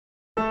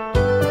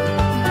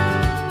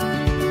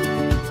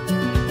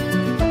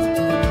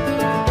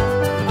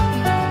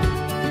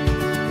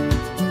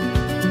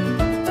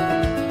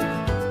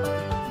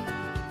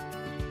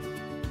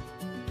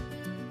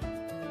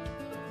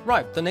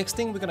Right, the next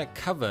thing we're going to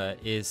cover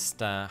is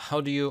how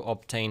do you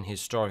obtain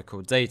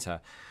historical data.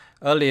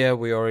 Earlier,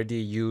 we already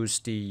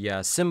used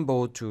the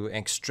symbol to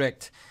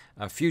extract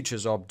a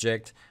futures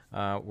object.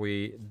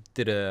 We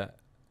did a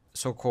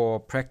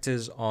so-called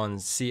practice on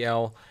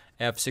CL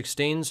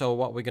F16. So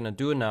what we're going to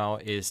do now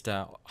is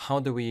how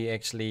do we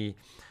actually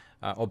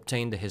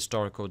obtain the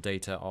historical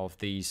data of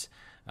these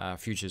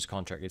futures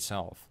contract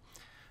itself.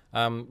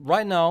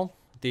 Right now,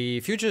 the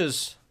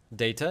futures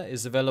data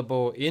is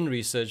available in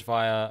research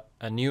via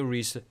a new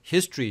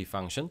history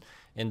function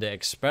in the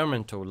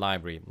experimental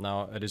library.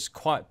 Now, it is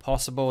quite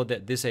possible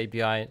that this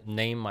API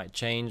name might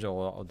change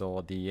or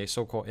the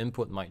so-called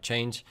input might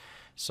change.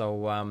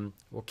 So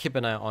we'll keep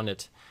an eye on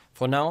it.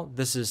 For now,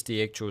 this is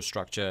the actual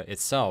structure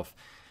itself.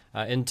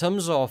 In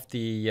terms of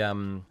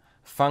the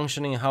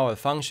functioning, how it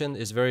functions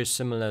is very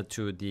similar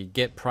to the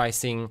get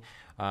pricing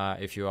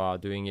if you are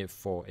doing it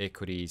for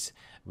equities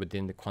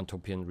within the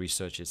Quantopian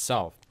research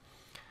itself.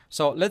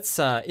 So let's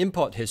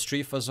import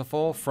history first of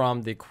all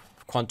from the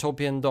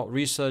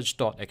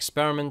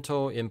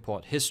quantopian.research.experimental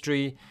import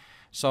history.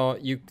 So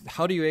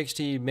how do you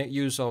actually make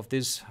use of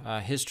this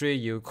history?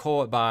 You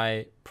call it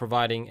by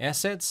providing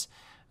assets,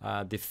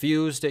 the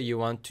fields that you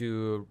want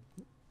to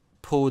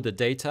pull the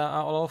data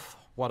out of.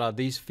 What are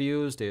these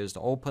fields? There's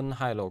the open,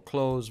 high, low,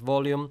 close,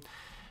 volume.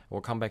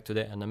 We'll come back to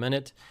that in a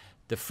minute.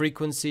 The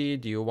frequency,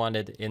 do you want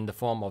it in the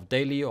form of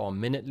daily or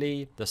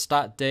minutely? The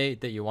start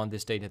date that you want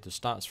this data to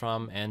start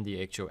from, and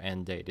the actual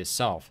end date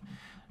itself.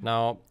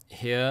 Now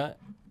here,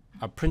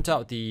 I print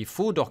out the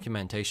full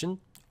documentation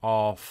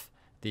of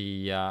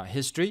the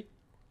history.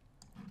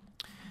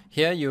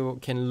 Here you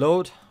can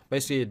load,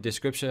 basically a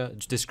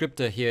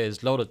descriptor here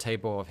is load a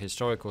table of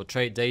historical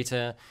trade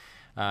data.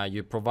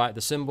 You provide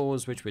the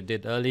symbols, which we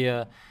did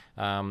earlier.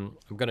 I'm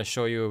going to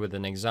show you with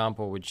an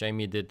example which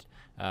Jamie did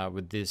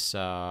with this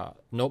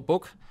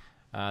notebook.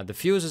 The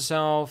fields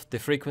itself, the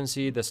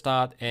frequency, the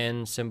start,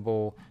 end,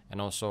 symbol,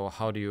 and also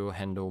how do you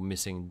handle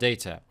missing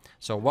data.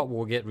 So what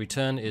will get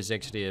returned is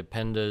actually a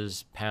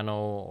pandas,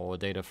 panel, or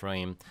data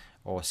frame,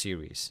 or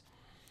series.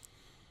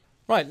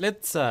 Right,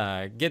 let's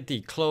get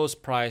the close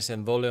price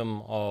and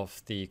volume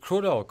of the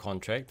crude oil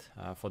contract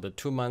for the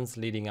 2 months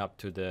leading up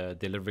to the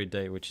delivery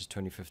date, which is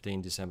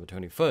 2015, December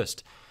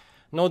 21st.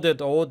 Note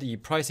that all the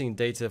pricing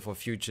data for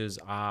futures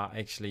are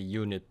actually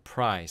unit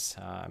price.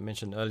 I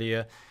mentioned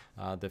earlier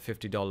the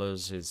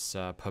 $50 is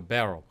per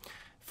barrel.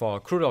 For a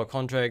crude oil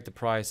contract, the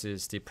price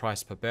is the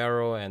price per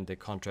barrel, and the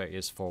contract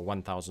is for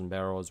 1,000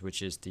 barrels,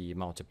 which is the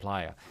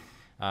multiplier.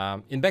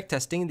 In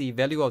backtesting, the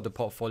value of the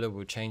portfolio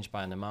will change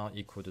by an amount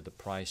equal to the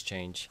price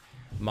change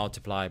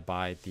multiplied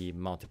by the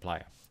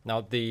multiplier. Now,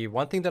 the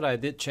one thing that I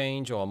did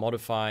change or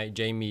modify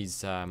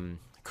Jamie's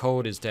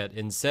code is that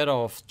instead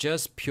of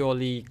just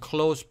purely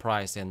close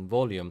price and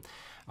volume,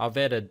 I've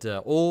added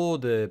all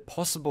the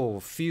possible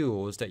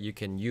fields that you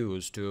can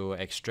use to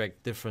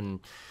extract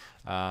different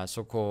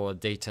so-called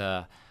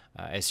data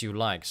as you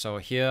like. So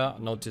here,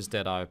 notice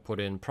that I put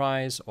in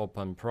price,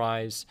 open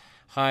price,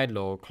 high,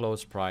 low,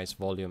 close price,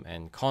 volume,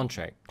 and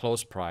contract.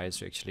 Close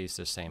price actually is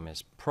the same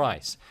as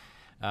price.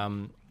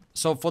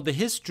 So for the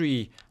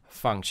history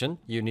function,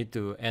 you need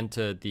to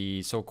enter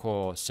the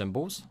so-called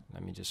symbols.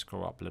 Let me just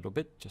scroll up a little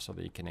bit just so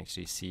that you can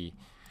actually see,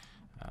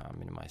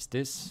 minimize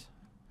this.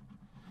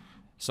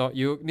 So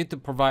you need to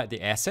provide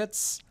the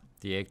assets,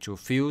 the actual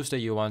fields that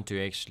you want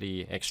to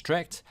actually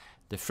extract,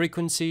 the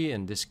frequency.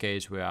 In this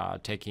case, we are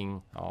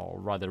taking, or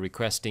rather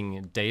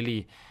requesting,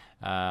 daily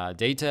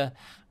data,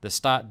 the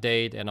start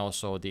date, and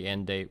also the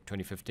end date,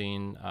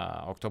 2015,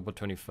 October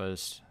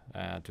 21st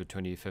to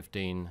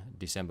 2015,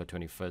 December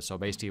 21st. So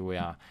basically we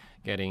are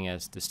getting,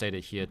 as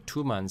stated here,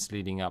 2 months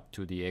leading up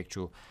to the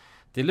actual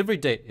delivery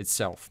date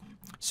itself.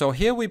 So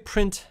here we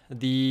print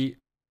the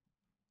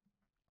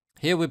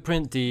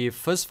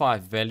first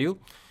 5 value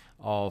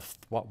of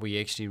what we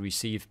actually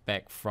received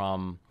back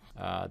from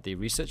the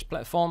research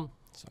platform.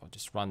 So I'll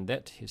just run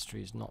that.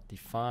 History is not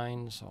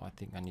defined, so I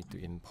think I need to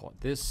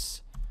import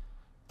this.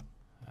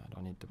 I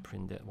don't need to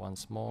print that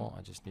once more.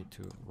 I just need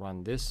to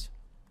run this.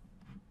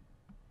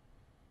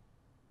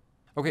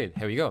 Okay,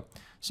 here we go.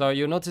 So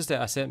you'll notice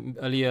that I said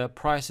earlier,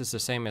 price is the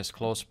same as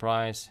close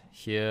price.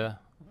 Here,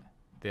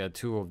 there are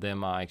 2 of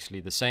them are actually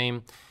the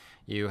same.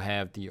 You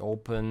have the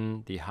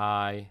open, the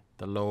high,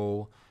 the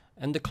low,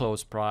 and the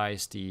close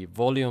price, the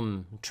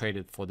volume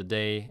traded for the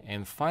day,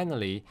 and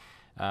finally,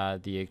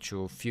 the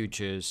actual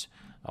futures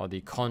or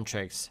the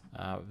contracts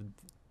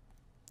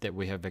that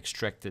we have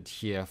extracted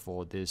here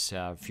for this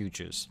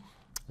futures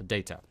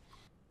data.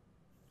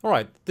 All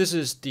right, this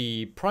is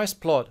the price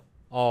plot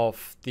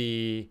of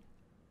the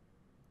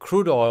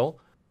crude oil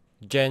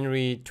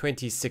January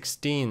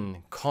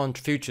 2016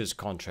 futures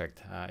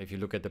contract. If you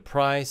look at the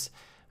price,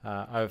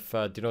 I've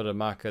denoted a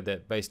marker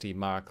that basically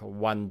mark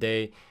 1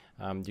 day.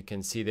 You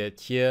can see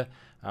that here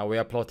we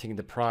are plotting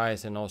the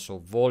price and also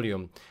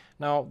volume.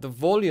 Now the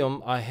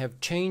volume, I have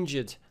changed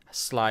it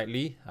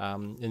slightly.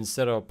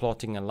 Instead of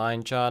plotting a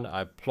line chart,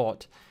 I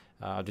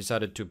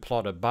decided to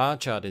plot a bar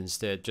chart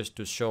instead, just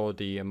to show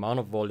the amount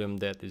of volume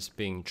that is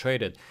being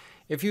traded.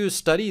 If you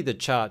study the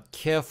chart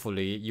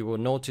carefully, you will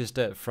notice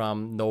that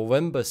from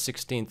November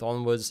 16th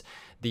onwards,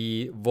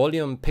 the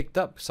volume picked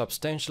up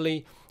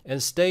substantially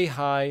and stay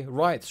high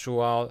right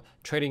throughout,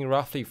 trading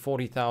roughly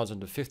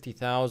 40,000 to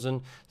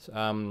 50,000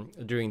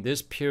 during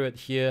this period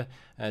here.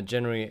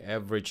 January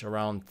average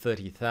around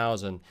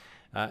 30,000,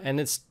 and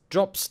it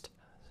drops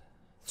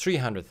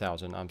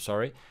 300,000. I'm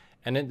sorry,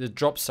 and then it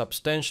drops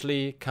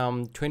substantially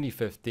come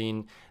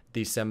 2015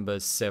 December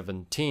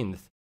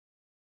 17th.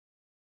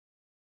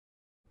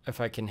 If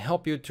I can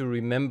help you to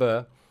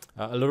remember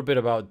a little bit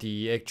about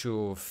the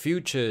actual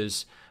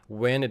futures,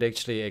 when it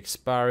actually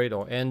expired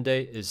or end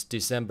date is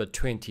December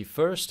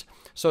 21st.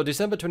 So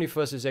December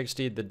 21st is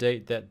actually the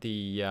date that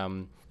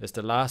is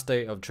the last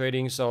day of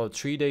trading. So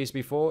 3 days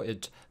before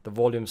the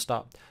volume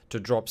start to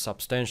drop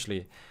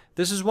substantially.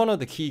 This is one of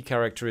the key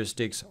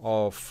characteristics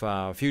of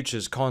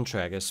futures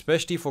contract,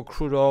 especially for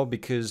crude oil,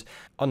 because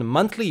on a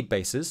monthly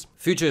basis,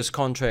 futures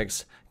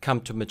contracts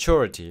come to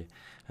maturity.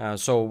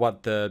 So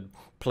what the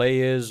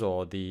players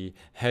or the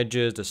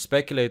hedgers, the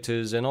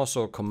speculators, and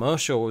also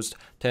commercials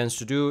tends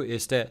to do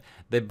is that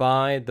they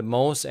buy the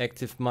most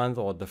active month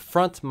or the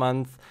front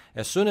month.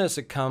 As soon as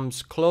it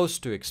comes close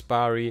to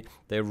expiry,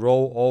 they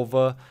roll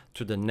over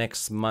to the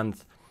next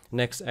month,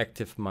 next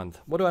active month.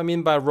 What do I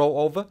mean by roll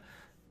over?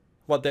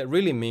 What that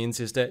really means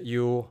is that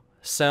you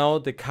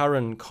sell the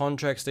current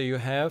contracts that you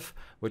have,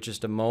 which is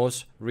the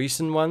most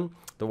recent one,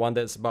 the one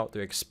that's about to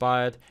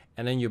expire,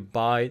 and then you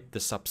buy the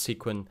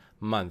subsequent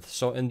month.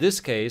 So in this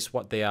case,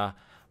 what they are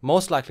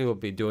most likely will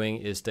be doing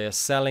is they're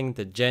selling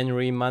the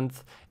January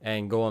month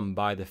and go and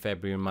buy the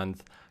February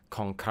month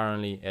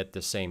concurrently at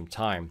the same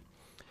time.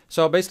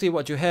 So basically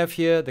what you have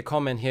here, the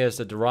comment here is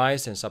that the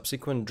rise and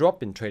subsequent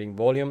drop in trading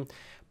volume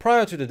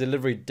prior to the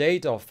delivery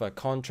date of a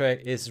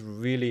contract is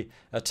really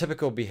a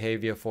typical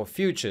behavior for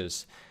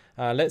futures.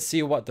 Let's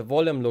see what the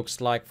volume looks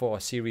like for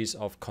a series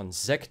of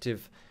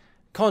consecutive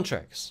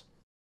contracts.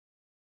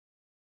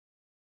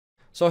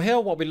 So here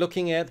what we're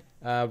looking at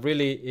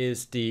really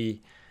is to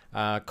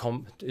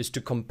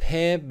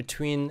compare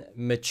between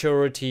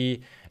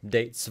maturity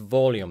dates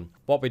volume.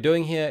 What we're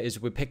doing here is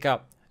we pick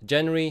up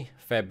January,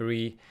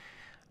 February,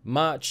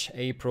 March,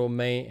 April,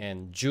 May,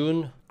 and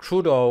June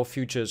crude oil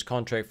futures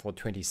contract for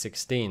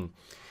 2016.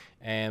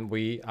 And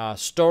we are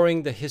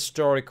storing the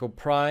historical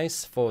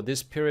price for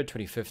this period,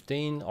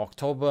 2015,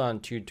 October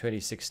until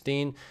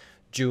 2016,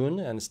 June,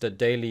 and it's the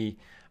daily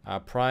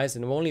price.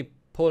 And we're only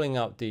pulling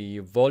out the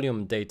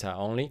volume data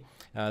only.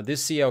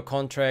 This CL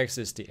contracts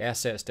is the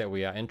assets that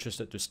we are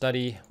interested to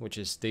study, which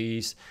is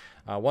these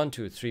 1,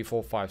 2, 3,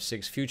 4, 5,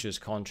 6 futures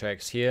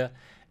contracts here.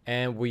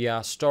 And we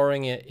are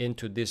storing it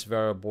into this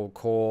variable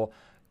called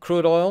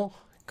crude oil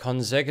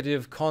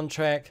consecutive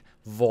contract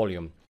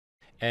volume.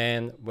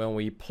 And when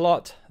we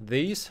plot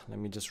these, let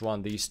me just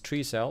run these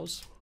 3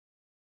 cells.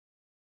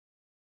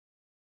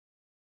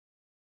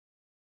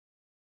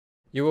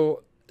 You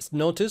will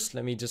notice,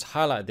 let me just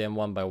highlight them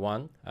one by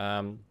one.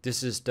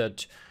 This is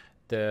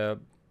the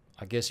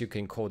I guess you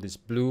can call this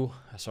blue.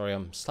 Sorry,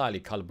 I'm slightly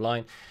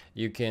colorblind.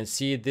 You can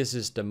see this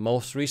is the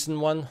most recent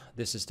one.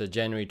 This is the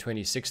January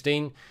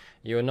 2016.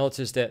 You will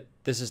notice that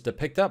this is the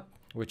picked up,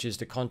 which is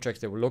the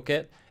contract that we'll look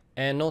at.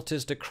 And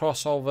notice the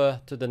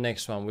crossover to the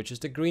next one, which is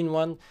the green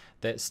one.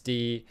 That's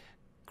the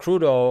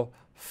crude oil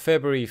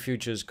February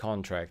futures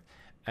contract.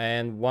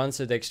 And once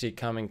it's actually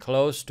coming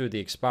close to the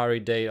expiry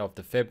date of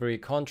the February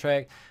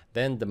contract,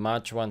 then the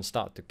March one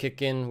start to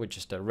kick in, which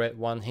is the red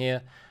one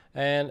here.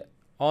 And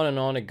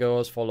on it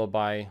goes, followed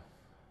by,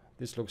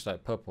 this looks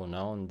like purple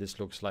now, and this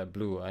looks like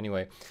blue.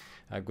 Anyway,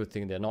 a good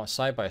thing they're not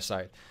side by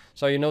side.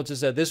 So you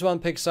notice that this one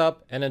picks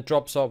up and it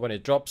drops off. When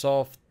it drops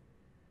off,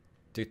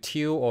 the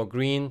teal or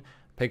green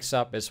picks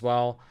up as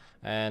well.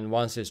 And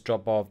once it's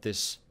dropped off,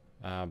 this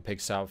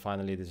picks up.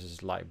 Finally, this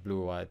is light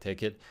blue, I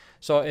take it.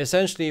 So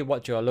essentially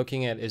what you're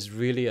looking at is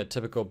really a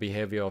typical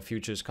behavior of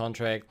futures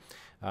contract.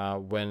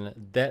 When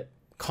that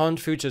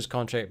futures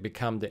contract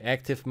become the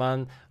active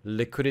month,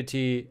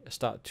 liquidity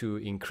start to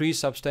increase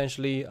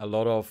substantially. A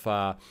lot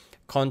of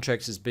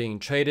contracts is being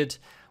traded.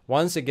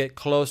 Once it get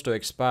close to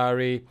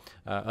expiry,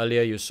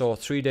 earlier you saw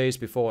 3 days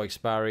before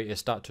expiry, it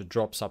start to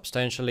drop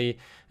substantially,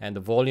 and the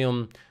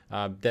volume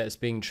that's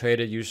being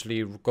traded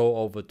usually go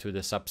over to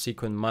the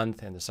subsequent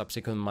month, and the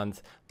subsequent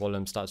month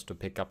volume starts to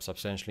pick up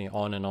substantially,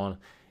 on and on.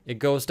 It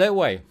goes that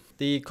way.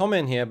 The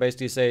comment here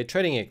basically say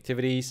trading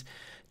activities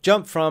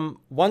jump from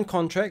one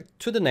contract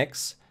to the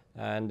next,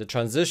 and the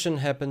transition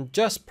happened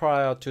just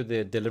prior to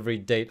the delivery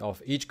date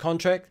of each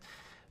contract.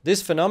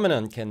 This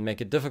phenomenon can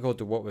make it difficult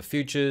to work with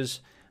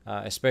futures,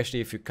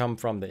 especially if you come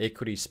from the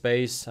equity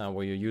space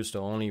where you're used to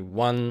only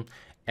one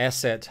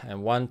asset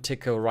and one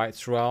ticker right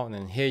throughout, and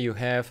then here you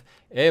have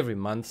every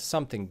month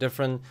something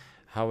different.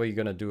 How are you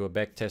going to do a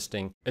back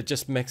testing? It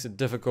just makes it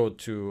difficult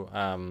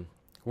to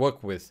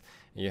work with.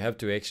 You have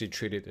to actually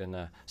treat it in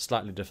a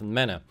slightly different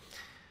manner.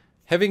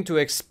 Having to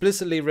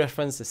explicitly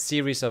reference a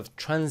series of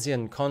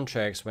transient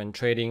contracts when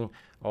trading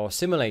or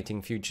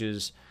simulating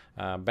futures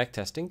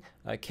backtesting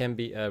can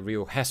be a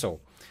real hassle.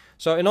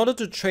 So in order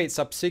to trade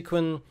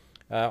subsequent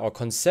or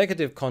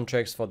consecutive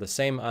contracts for the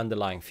same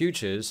underlying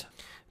futures,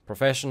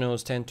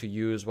 professionals tend to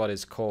use what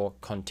is called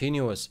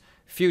continuous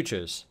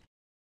futures.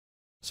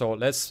 So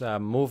let's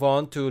move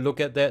on to look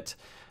at that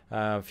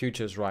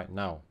futures right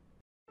now.